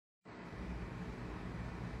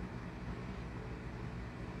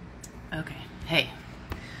Okay. Hey.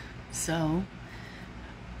 So,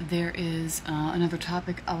 there is another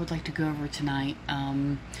topic I would like to go over tonight.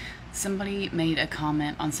 Somebody made a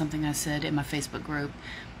comment on something I said in my Facebook group,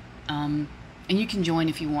 and you can join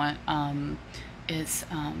if you want. It's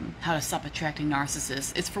how to stop attracting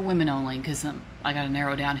narcissists. It's for women only because I got to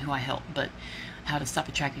narrow down who I help, but how to stop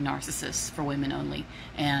attracting narcissists for women only.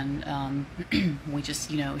 And we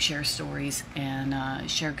just, share stories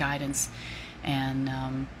and share guidance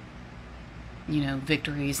and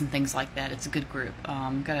victories and things like that. It's a good group.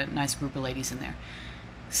 Got a nice group of ladies in there.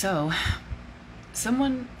 So,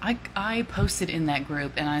 I posted in that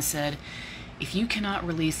group and I said, if you cannot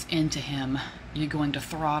release into him, you're going to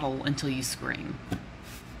throttle until you scream.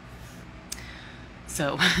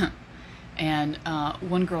 So, and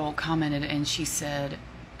one girl commented and she said,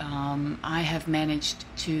 I have managed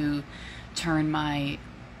to turn my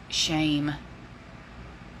shame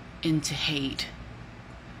into hate,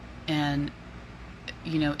 and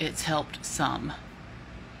it's helped some.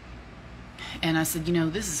 And I said,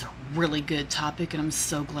 this is a really good topic, and I'm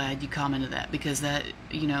so glad you commented that, because that,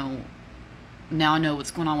 now I know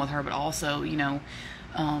what's going on with her, but also,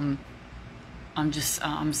 I'm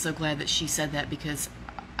so glad that she said that, because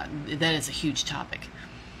that is a huge topic.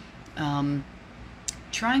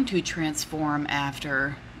 Trying to transform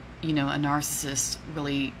after, a narcissist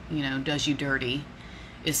really, does you dirty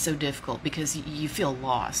is so difficult, because you feel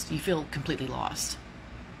lost. You feel completely lost.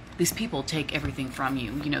 These people take everything from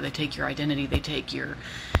you. They take your identity, they take your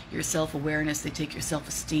self-awareness, they take your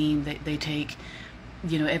self-esteem, they take,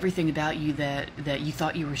 everything about you that you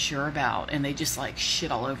thought you were sure about, and they just like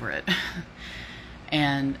shit all over it.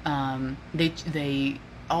 And they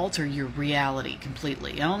alter your reality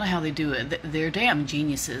completely. I don't know how they do it. They're damn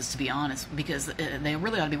geniuses, to be honest, because they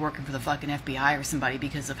really ought to be working for the fucking FBI or somebody,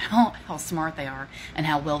 because of how smart they are and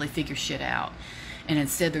how well they figure shit out. And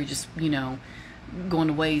instead they're just, going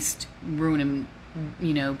to waste, ruining,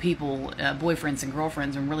 people, boyfriends and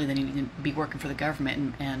girlfriends, and really they need to be working for the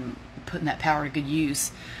government and putting that power to good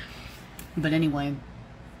use. But anyway,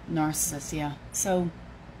 narcissists, yeah. So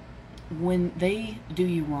when they do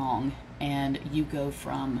you wrong and you go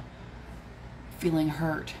from feeling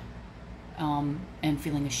hurt and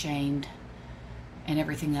feeling ashamed and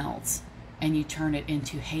everything else, and you turn it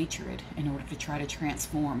into hatred in order to try to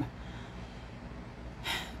transform,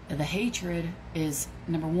 the hatred is,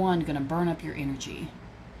 number one, going to burn up your energy.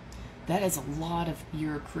 That is a lot of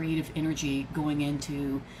your creative energy going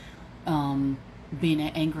into being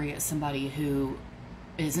angry at somebody who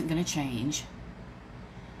isn't going to change,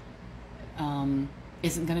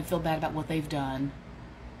 isn't going to feel bad about what they've done.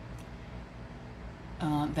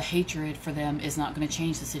 The hatred for them is not going to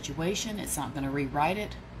change the situation. It's not going to rewrite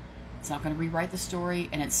it. It's not going to rewrite the story,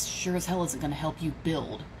 and it's sure as hell isn't going to help you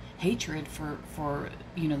build. Hatred for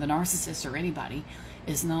the narcissist or anybody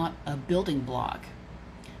is not a building block.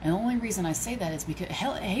 And the only reason I say that is because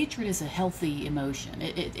hatred is a healthy emotion.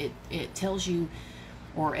 It tells you,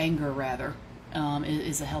 or anger rather,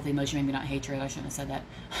 is a healthy emotion. Maybe not hatred, I shouldn't have said that.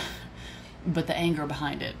 But the anger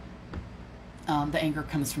behind it. The anger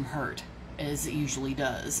comes from hurt, as it usually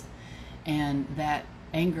does. And that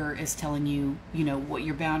anger is telling you, what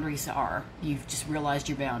your boundaries are. You've just realized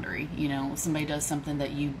your boundary. Somebody does something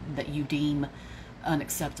that you deem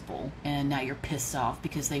unacceptable, and now you're pissed off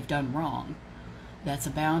because they've done wrong. That's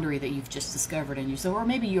a boundary that you've just discovered in you. So, or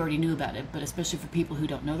maybe you already knew about it, but especially for people who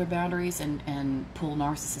don't know their boundaries and pull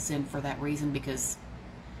narcissists in for that reason, because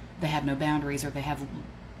they have no boundaries, or they have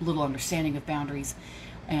little understanding of boundaries,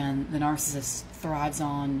 and the narcissist thrives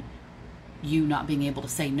on you not being able to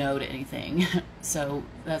say no to anything. So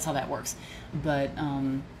that's how that works. But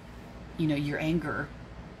your anger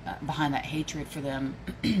behind that hatred for them,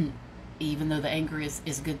 even though the anger is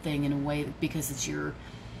a good thing in a way, because it's your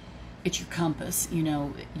compass.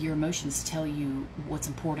 Your emotions tell you what's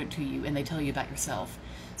important to you, and they tell you about yourself.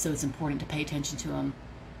 So it's important to pay attention to them.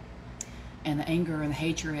 And the anger and the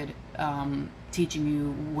hatred, teaching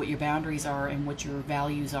you what your boundaries are and what your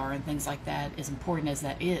values are and things like that, as important as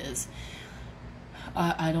that is,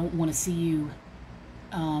 I don't want to see you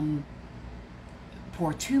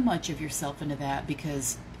pour too much of yourself into that,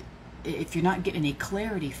 because if you're not getting any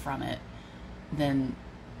clarity from it, then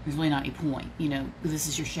there's really not any point. This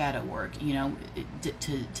is your shadow work,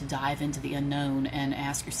 to dive into the unknown and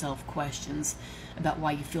ask yourself questions about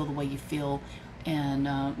why you feel the way you feel, and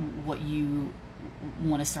what you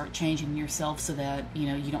want to start changing yourself, so that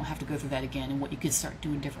you don't have to go through that again, and what you could start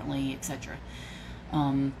doing differently, etc.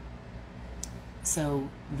 So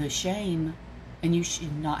the shame, and you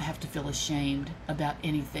should not have to feel ashamed about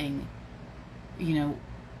anything,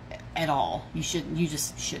 at all. You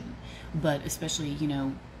just shouldn't. But especially,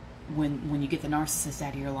 when you get the narcissist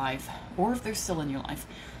out of your life, or if they're still in your life,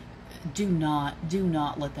 do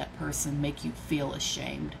not let that person make you feel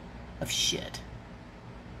ashamed of shit.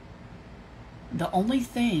 The only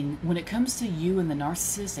thing when it comes to you and the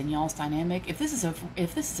narcissist and y'all's dynamic, if this is a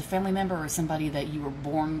family member or somebody that you were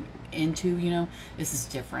born into, you know, this is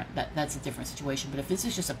different. That's a different situation. But if this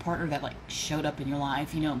is just a partner that like showed up in your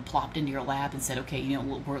life, you know, and plopped into your lap and said, okay, you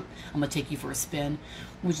know, I'm gonna take you for a spin,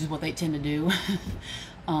 which is what they tend to do.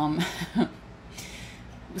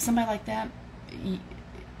 Somebody like that,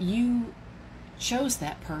 you chose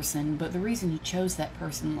that person, but the reason you chose that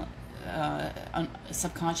person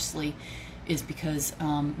subconsciously is because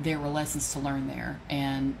there were lessons to learn there,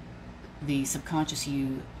 and the subconscious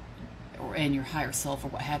you and your higher self or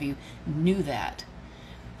what have you knew that,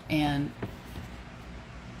 and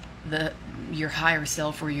your higher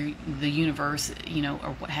self or the universe, you know,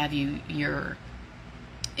 or what have you, your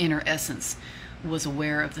inner essence was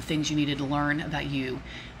aware of the things you needed to learn about you,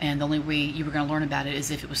 and the only way you were going to learn about it is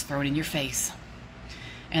if it was thrown in your face.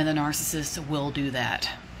 And the narcissist will do that.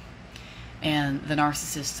 And the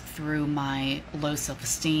narcissist threw my low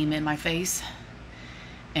self-esteem in my face,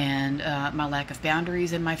 and my lack of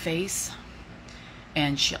boundaries in my face,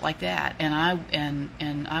 and shit like that. And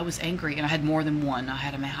I was angry, and I had more than one. I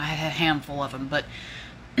had a handful of them, but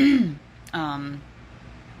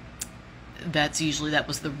that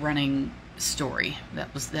was the running story.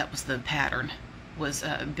 That was the pattern. Was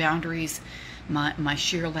boundaries, my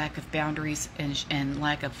sheer lack of boundaries and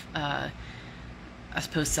lack of I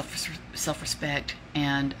suppose self-respect,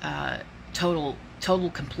 and total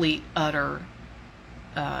complete utter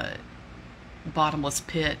bottomless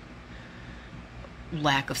pit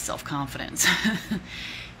lack of self-confidence.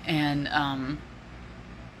 And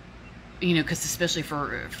you know, because especially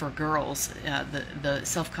for girls, the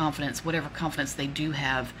self-confidence, whatever confidence they do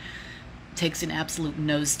have, takes an absolute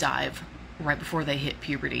nosedive right before they hit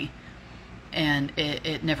puberty, and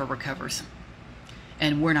it never recovers,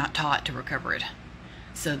 and we're not taught to recover it.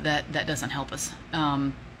 So that doesn't help us.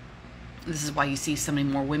 This is why you see so many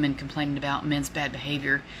more women complaining about men's bad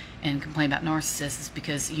behavior and complain about narcissists,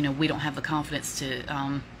 because, you know, we don't have the confidence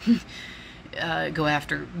to go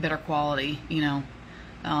after better quality, you know.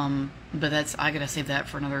 But I gotta save that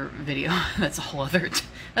for another video. That's a whole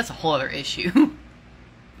other issue.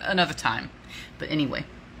 Another time. But anyway,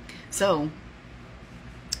 so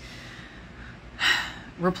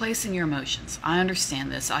replacing your emotions. I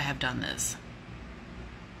understand this. I have done this.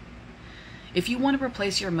 If you want to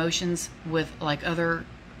replace your emotions with like other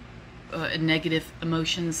negative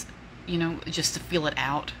emotions, you know, just to feel it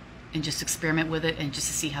out and just experiment with it and just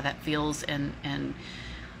to see how that feels, and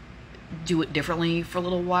do it differently for a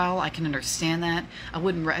little while, I can understand that.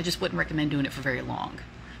 I just wouldn't recommend doing it for very long,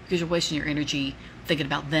 because you're wasting your energy thinking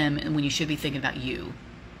about them and when you should be thinking about you.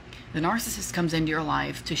 The narcissist comes into your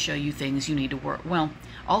life to show you things you need to work. Well,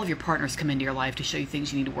 all of your partners come into your life to show you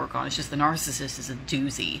things you need to work on. It's just the narcissist is a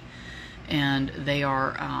doozy. And they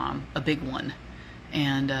are a big one,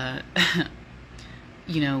 and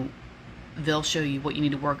you know, they'll show you what you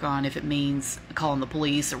need to work on if it means calling the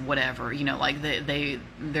police or whatever. You know, like they're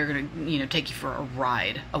gonna, you know, take you for a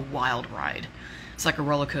ride, a wild ride. It's like a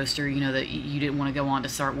roller coaster, you know, that you didn't want to go on to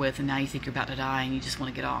start with, and now you think you're about to die and you just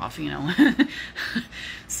want to get off, you know.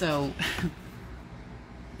 So,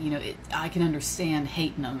 you know, I can understand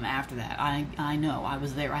hating them after that. I know, I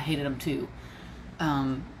was there. I hated them too.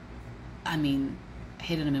 I mean,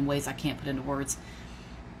 hated them in ways I can't put into words.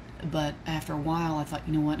 But after a while, I thought,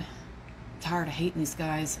 you know what? I'm tired of hating these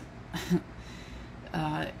guys.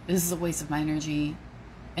 This is a waste of my energy.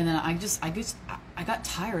 And then I got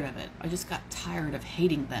tired of it. I just got tired of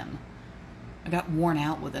hating them. I got worn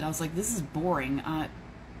out with it. I was like, this is boring.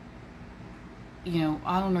 You know,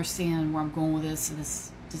 I don't understand where I'm going with this.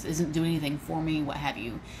 This just isn't doing anything for me, what have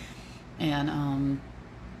you. And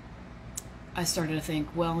I started to think,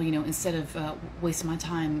 well, you know, instead of wasting my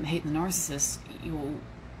time hating the narcissist,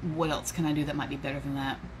 what else can I do that might be better than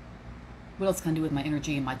that? What else can I do with my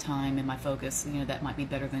energy and my time and my focus, you know, that might be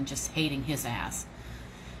better than just hating his ass?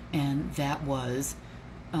 And that was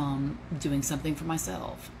doing something for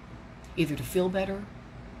myself, either to feel better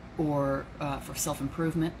or for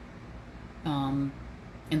self-improvement. And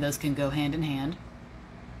those can go hand in hand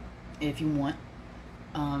if you want.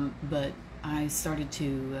 But I started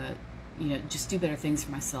to you know, just do better things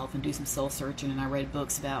for myself and do some soul searching. And I read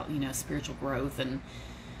books about, you know, spiritual growth and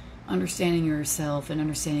understanding yourself and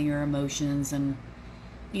understanding your emotions, and,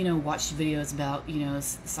 you know, watched videos about, you know,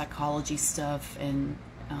 psychology stuff, and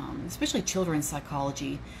especially children's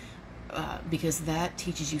psychology, because that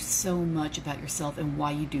teaches you so much about yourself and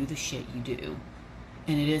why you do the shit you do.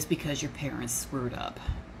 And it is because your parents screwed up.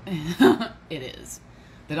 It is.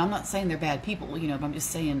 But I'm not saying they're bad people, you know, but I'm just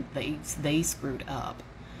saying they screwed up,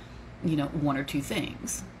 you know, one or two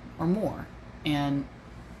things or more. And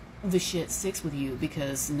the shit sticks with you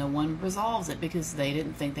because no one resolves it because they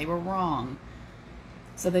didn't think they were wrong.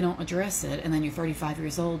 So they don't address it, and then you're 35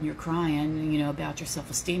 years old and you're crying, you know, about your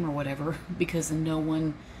self-esteem or whatever because no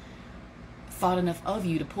one thought enough of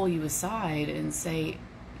you to pull you aside and say,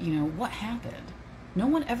 you know, what happened? No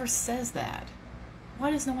one ever says that.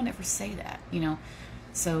 Why does no one ever say that, you know?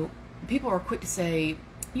 So people are quick to say,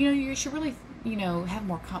 you know, you should really, you know, have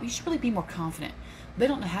more, you should really be more confident. They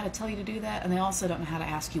don't know how to tell you to do that, and they also don't know how to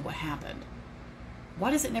ask you what happened.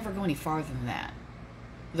 Why does it never go any farther than that?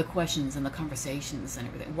 The questions and the conversations and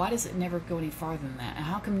everything. Why does it never go any farther than that? And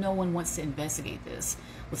how come no one wants to investigate this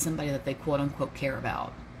with somebody that they quote-unquote care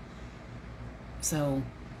about? So,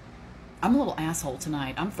 I'm a little asshole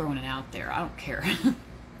tonight. I'm throwing it out there. I don't care.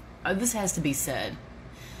 This has to be said.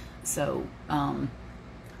 So,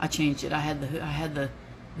 I changed it. I had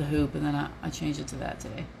the hoop, and then I changed it to that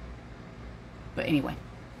today. But anyway.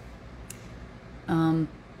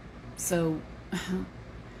 So,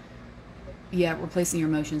 yeah, replacing your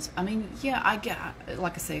emotions. I mean, yeah, I get,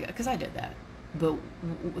 like I say, because I did that. But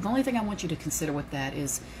the only thing I want you to consider with that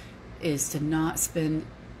is to not spend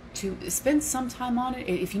some time on it.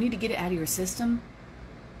 If you need to get it out of your system,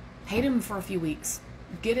 hate them for a few weeks.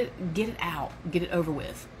 Get it out. Get it over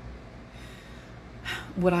with.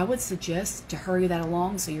 What I would suggest to hurry that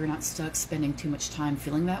along so you're not stuck spending too much time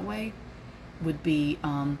feeling that way would be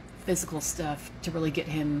physical stuff to really get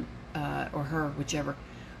him or her, whichever,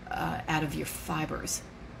 out of your fibers.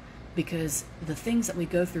 Because the things that we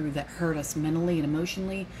go through that hurt us mentally and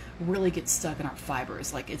emotionally really get stuck in our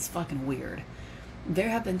fibers. Like, it's fucking weird. There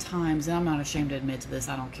have been times, and I'm not ashamed to admit to this,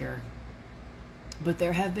 I don't care, but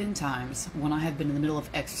there have been times when I have been in the middle of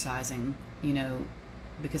exercising, you know,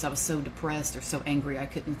 because I was so depressed or so angry I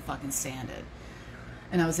couldn't fucking stand it.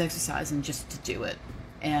 And I was exercising just to do it.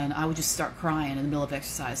 And I would just start crying in the middle of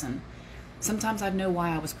exercising. Sometimes I'd know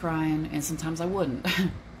why I was crying, and sometimes I wouldn't.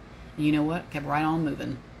 You know what? Kept right on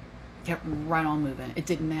moving. Kept right on moving. It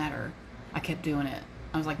didn't matter. I kept doing it.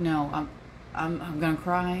 I was like, no, I'm gonna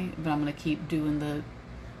cry, but I'm gonna keep doing the,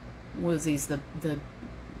 what is these, the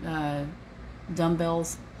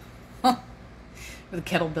dumbbells? Or the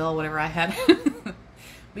kettlebell, whatever I had.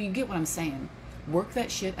 But you get what I'm saying. Work that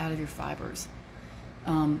shit out of your fibers.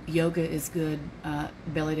 Yoga is good.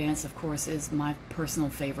 Belly dance, of course, is my personal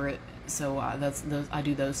favorite. So I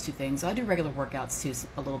do those two things. I do regular workouts too,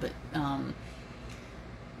 a little bit.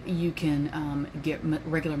 You can get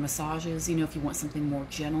regular massages, you know, if you want something more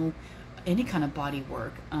gentle. Any kind of body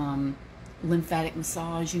work. Lymphatic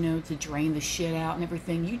massage, you know, to drain the shit out and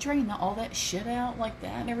everything. You drain all that shit out like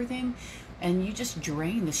that and everything, and you just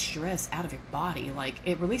drain the stress out of your body. Like,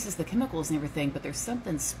 it releases the chemicals and everything, but there's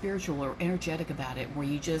something spiritual or energetic about it where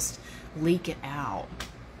you just leak it out.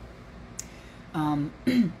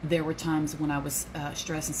 There were times when I was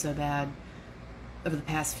stressing so bad over the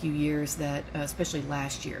past few years that, especially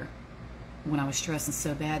last year, when I was stressing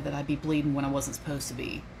so bad that I'd be bleeding when I wasn't supposed to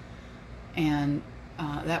be. And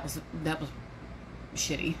that was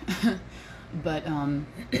shitty. But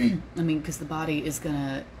I mean, because the body is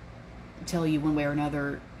gonna tell you one way or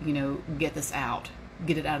another, you know, get this out,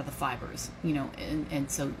 get it out of the fibers, you know. And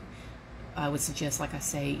so I would suggest, like I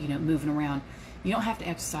say, you know, moving around. You don't have to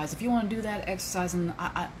exercise. If you want to do that, exercising,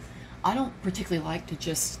 I don't particularly like to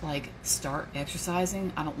just like start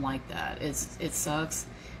exercising. I don't like that. It sucks,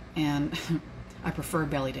 and I prefer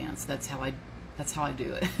belly dance. That's how I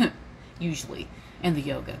do it usually, and the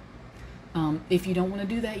yoga. If you don't want to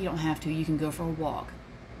do that, you don't have to. You can go for a walk.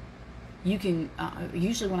 You can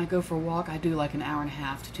usually when I go for a walk, I do like an hour and a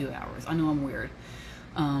half to 2 hours. I know I'm weird.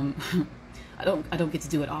 I don't get to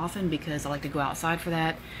do it often because I like to go outside for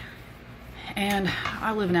that. And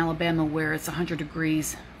I live in Alabama where it's 100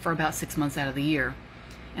 degrees for about 6 months out of the year.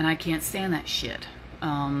 And I can't stand that shit.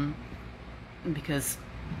 Because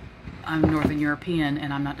I'm Northern European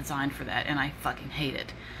and I'm not designed for that. And I fucking hate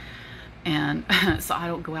it. And so I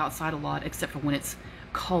don't go outside a lot except for when it's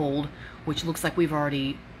cold, which looks like we've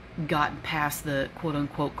already gotten past the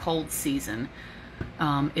quote-unquote cold season.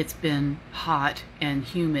 It's been hot and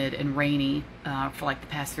humid and rainy for like the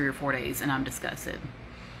past 3 or 4 days, and I'm disgusted.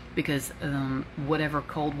 Because whatever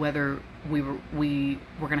cold weather we were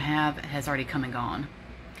going to have has already come and gone.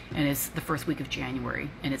 And it's the first week of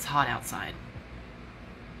January, and it's hot outside.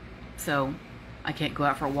 So I can't go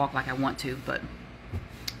out for a walk like I want to, but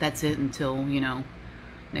that's it until, you know,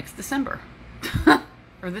 next December.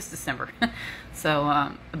 Or this December.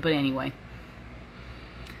 So, but anyway.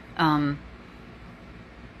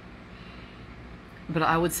 but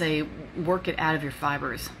I would say work it out of your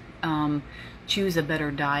fibers. Choose a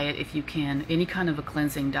better diet if you can, any kind of a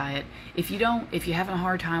cleansing diet. If you're having a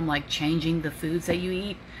hard time like changing the foods that you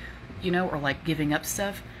eat, or like giving up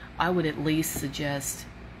stuff, I would at least suggest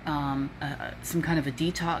some kind of a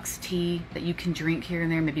detox tea that you can drink here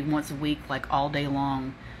and there, maybe once a week, like all day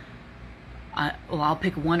long. I'll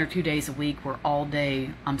pick 1 or 2 days a week where all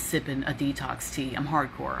day I'm sipping a detox tea. I'm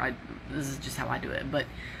hardcore. This is just how I do it, but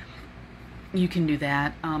you can do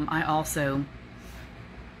that. I also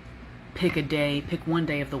pick 1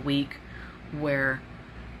 day of the week where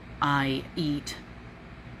I eat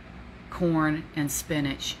corn and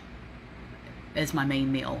spinach as my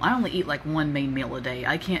main meal. I only eat like 1 main meal a day.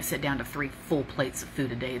 I can't sit down to 3 full plates of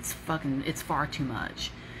food a day. It's far too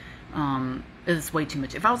much. It's way too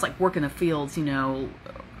much. If I was like working the fields,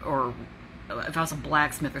 or if I was a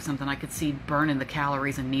blacksmith or something, I could see burning the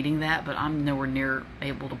calories and needing that, but I'm nowhere near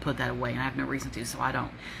able to put that away, and I have no reason to, so I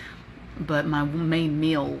don't. But my main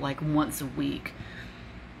meal, like once a week,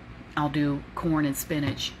 I'll do corn and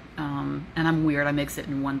spinach, and I'm weird. I mix it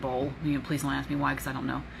in one bowl. Please don't ask me why, because I don't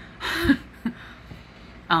know.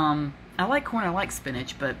 I like corn, I like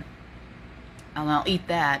spinach, but I'll eat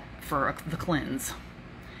that for the cleanse,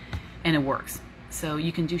 and it works. So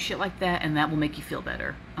you can do shit like that, and that will make you feel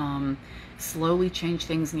better. Slowly change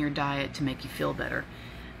things in your diet to make you feel better.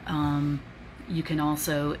 You can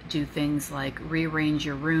also do things like rearrange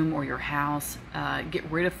your room or your house, get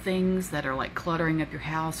rid of things that are like cluttering up your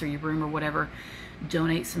house or your room or whatever.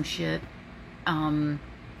 Donate some shit.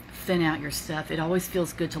 Thin out your stuff. It always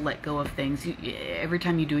feels good to let go of things. Every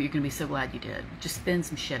time you do it, you're going to be so glad you did. Just thin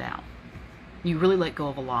some shit out. You really let go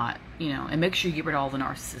of a lot, and make sure you get rid of all the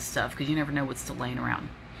narcissist stuff, because you never know what's still laying around.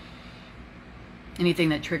 Anything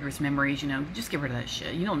that triggers memories, just get rid of that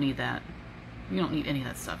shit. You don't need that. You don't need any of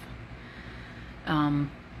that stuff.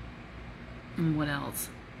 And what else?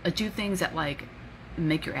 Do things that like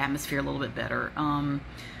make your atmosphere a little bit better.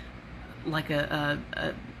 Like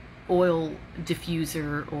a oil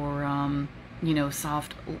diffuser, or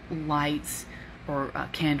soft lights, or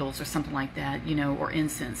candles or something like that, or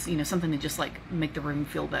incense, something to just like make the room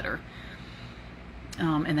feel better.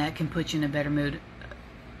 And that can put you in a better mood.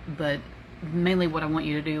 But mainly what I want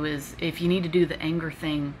you to do is, if you need to do the anger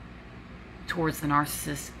thing towards the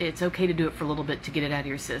narcissist, it's okay to do it for a little bit to get it out of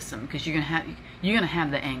your system, because you're gonna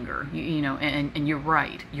have the anger, and you're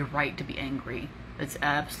right to be angry. It's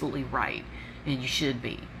absolutely right, and you should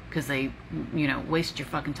be, because they wasted your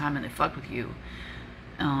fucking time and they fucked with you.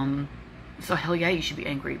 So hell yeah, you should be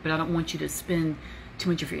angry, but I don't want you to spend too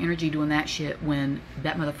much of your energy doing that shit when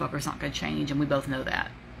that motherfucker's not going to change, and we both know that.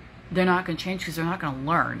 They're not going to change because they're not going to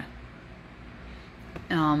learn.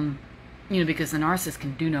 Because the narcissist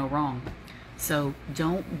can do no wrong. So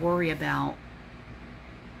don't worry about,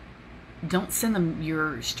 don't send them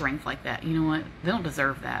your strength like that. You know what? They don't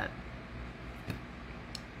deserve that.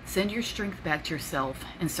 Send your strength back to yourself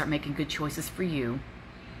and start making good choices for you.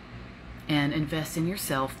 And invest in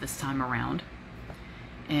yourself this time around.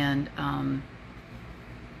 And,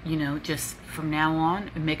 just from now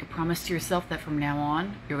on, make a promise to yourself that from now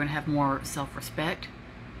on, you're going to have more self-respect.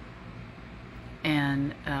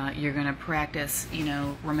 And you're going to practice,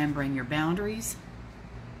 remembering your boundaries.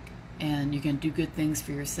 And you're going to do good things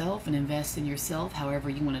for yourself and invest in yourself, however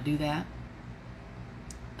you want to do that.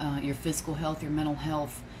 Your physical health, your mental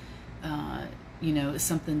health,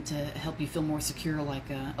 something to help you feel more secure, like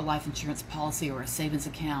a life insurance policy or a savings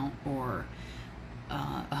account or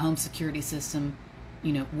a home security system,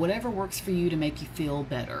 whatever works for you to make you feel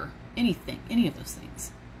better. Anything, any of those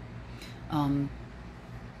things.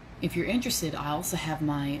 If you're interested, I also have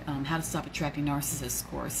my How to Stop Attracting Narcissists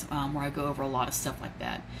course, where I go over a lot of stuff like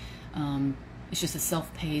that. It's just a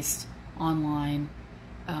self-paced, online,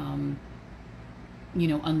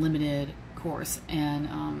 unlimited course,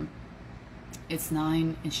 and it's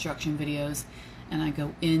 9 instruction videos, and I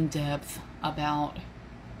go in depth about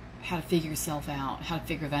how to figure yourself out, how to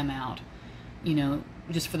figure them out,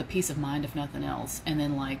 just for the peace of mind, if nothing else. And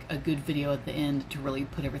then like a good video at the end to really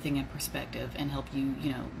put everything in perspective and help you,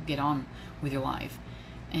 get on with your life.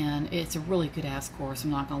 And it's a really good ass course, I'm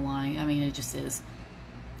not gonna lie. I mean, it just is.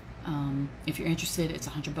 If you're interested, it's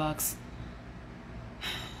 $100.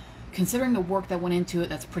 Considering the work that went into it,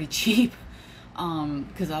 that's pretty cheap.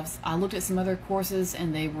 Because I looked at some other courses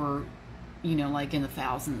and they were, like in the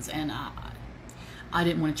thousands, and I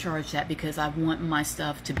didn't want to charge that because I want my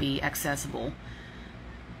stuff to be accessible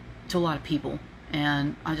to a lot of people,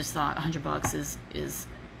 and I just thought $100 is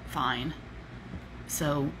fine.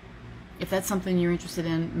 So if that's something you're interested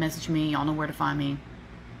in, message me. Y'all know where to find me.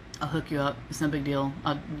 I'll hook you up. It's no big deal.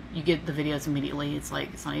 You get the videos immediately. It's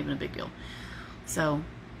not even a big deal. So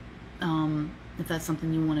if that's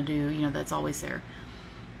something you want to do, you know, that's always there.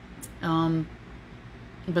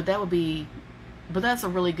 But that's a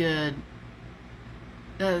really good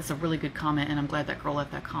comment, and I'm glad that girl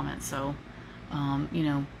left that comment. So you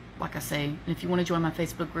know, like I say, if you want to join my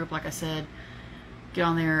Facebook group, like I said, get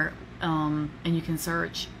on there, and you can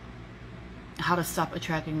search how to stop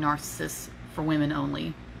attracting narcissists for women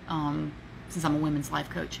only, since I'm a women's life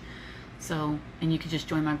coach. So, and you can just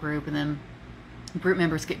join my group, and then group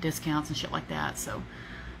members get discounts and shit like that. So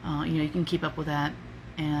you know, you can keep up with that.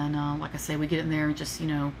 And like I say, we get in there and just, you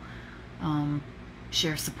know,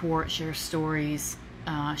 share support, share stories,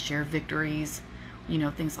 share victories, you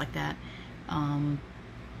know, things like that.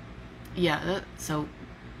 Yeah, so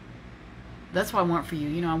that's what I want for you.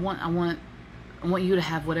 You know, I want you to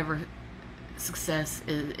have whatever success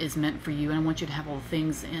is meant for you, and I want you to have all the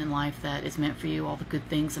things in life that is meant for you, all the good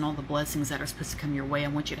things and all the blessings that are supposed to come your way. I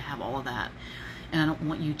want you to have all of that, and I don't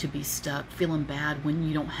want you to be stuck feeling bad when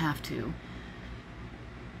you don't have to.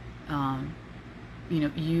 You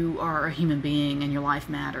know, you are a human being, and your life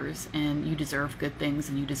matters, and you deserve good things,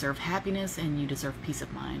 and you deserve happiness, and you deserve peace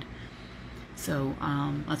of mind. So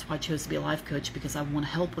that's why I chose to be a life coach, because I want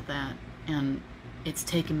to help with that. And it's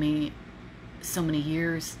taken me so many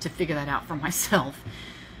years to figure that out for myself,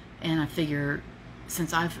 and I figure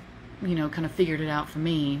since I've, you know, kind of figured it out for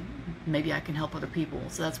me, maybe I can help other people.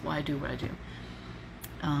 So that's why I do what I do.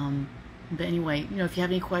 But anyway, you know, if you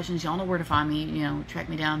have any questions, y'all know where to find me. You know, track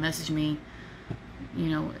me down, message me, you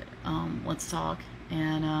know, let's talk.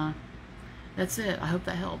 And that's it. I hope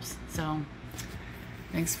that helps. So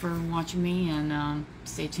thanks for watching me, and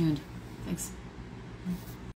stay tuned. Thanks.